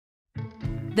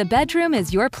The bedroom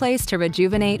is your place to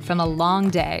rejuvenate from a long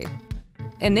day.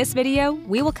 In this video,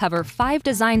 we will cover 5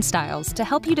 design styles to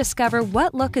help you discover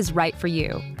what look is right for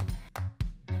you.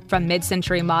 From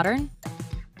mid-century modern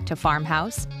to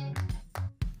farmhouse,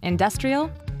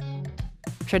 industrial,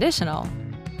 traditional,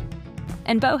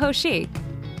 and boho chic.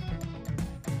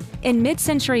 In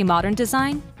mid-century modern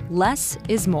design, less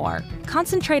is more.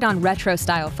 Concentrate on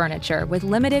retro-style furniture with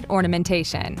limited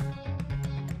ornamentation.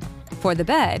 For the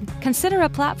bed, consider a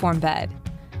platform bed.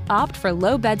 Opt for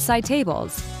low bedside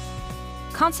tables.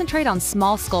 Concentrate on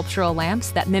small sculptural lamps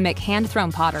that mimic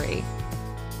hand-thrown pottery.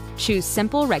 Choose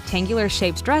simple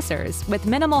rectangular-shaped dressers with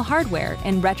minimal hardware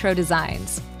in retro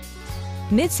designs.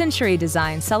 Mid-century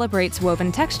design celebrates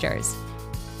woven textures.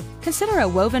 Consider a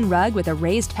woven rug with a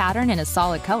raised pattern in a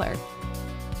solid color.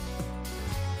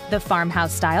 The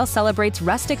farmhouse style celebrates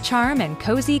rustic charm and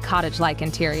cozy cottage-like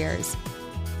interiors.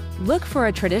 Look for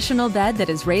a traditional bed that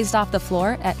is raised off the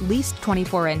floor at least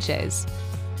 24 inches.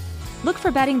 Look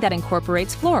for bedding that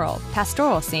incorporates floral,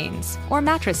 pastoral scenes, or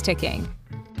mattress ticking.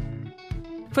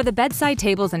 For the bedside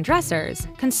tables and dressers,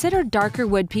 consider darker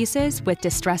wood pieces with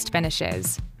distressed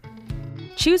finishes.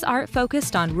 Choose art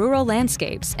focused on rural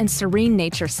landscapes and serene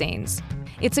nature scenes.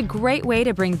 It's a great way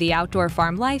to bring the outdoor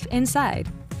farm life inside.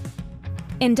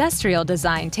 Industrial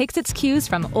design takes its cues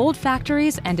from old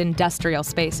factories and industrial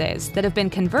spaces that have been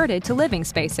converted to living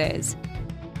spaces.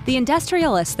 The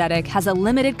industrial aesthetic has a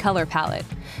limited color palette,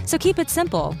 so keep it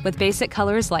simple with basic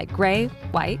colors like gray,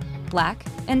 white, black,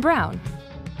 and brown.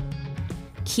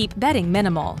 Keep bedding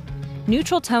minimal.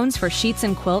 Neutral tones for sheets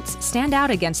and quilts stand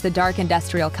out against the dark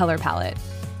industrial color palette.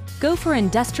 Go for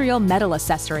industrial metal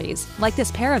accessories, like this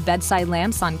pair of bedside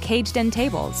lamps on caged-in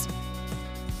tables.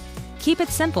 Keep it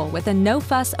simple with a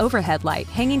no-fuss overhead light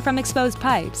hanging from exposed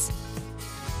pipes.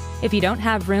 If you don't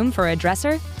have room for a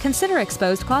dresser, consider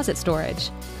exposed closet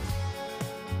storage.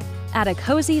 Add a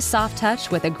cozy, soft touch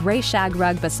with a gray shag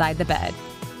rug beside the bed.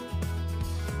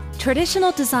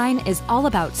 Traditional design is all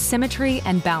about symmetry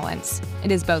and balance.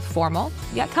 It is both formal,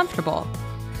 yet comfortable.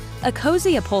 A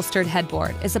cozy upholstered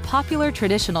headboard is a popular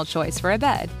traditional choice for a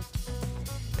bed.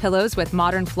 Pillows with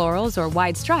modern florals or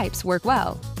wide stripes work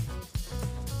well.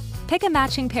 Pick a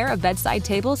matching pair of bedside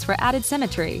tables for added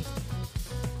symmetry.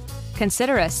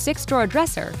 Consider a 6-drawer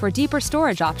dresser for deeper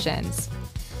storage options.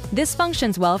 This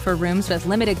functions well for rooms with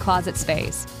limited closet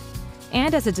space,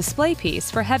 and as a display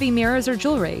piece for heavy mirrors or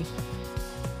jewelry.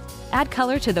 Add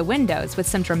color to the windows with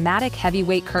some dramatic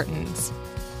heavyweight curtains.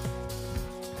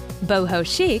 Boho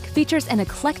chic features an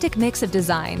eclectic mix of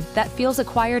design that feels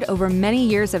acquired over many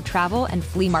years of travel and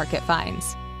flea market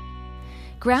finds.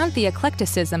 Ground the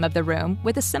eclecticism of the room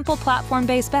with a simple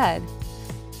platform-based bed.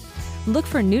 Look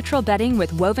for neutral bedding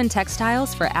with woven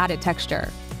textiles for added texture.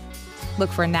 Look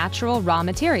for natural, raw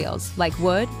materials like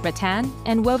wood, rattan,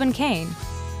 and woven cane.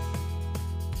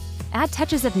 Add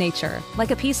touches of nature,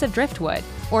 like a piece of driftwood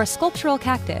or a sculptural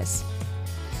cactus.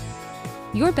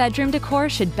 Your bedroom decor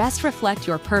should best reflect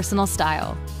your personal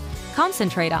style.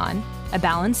 Concentrate on a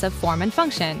balance of form and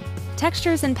function,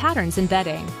 textures and patterns in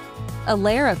bedding, a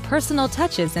layer of personal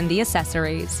touches in the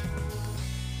accessories.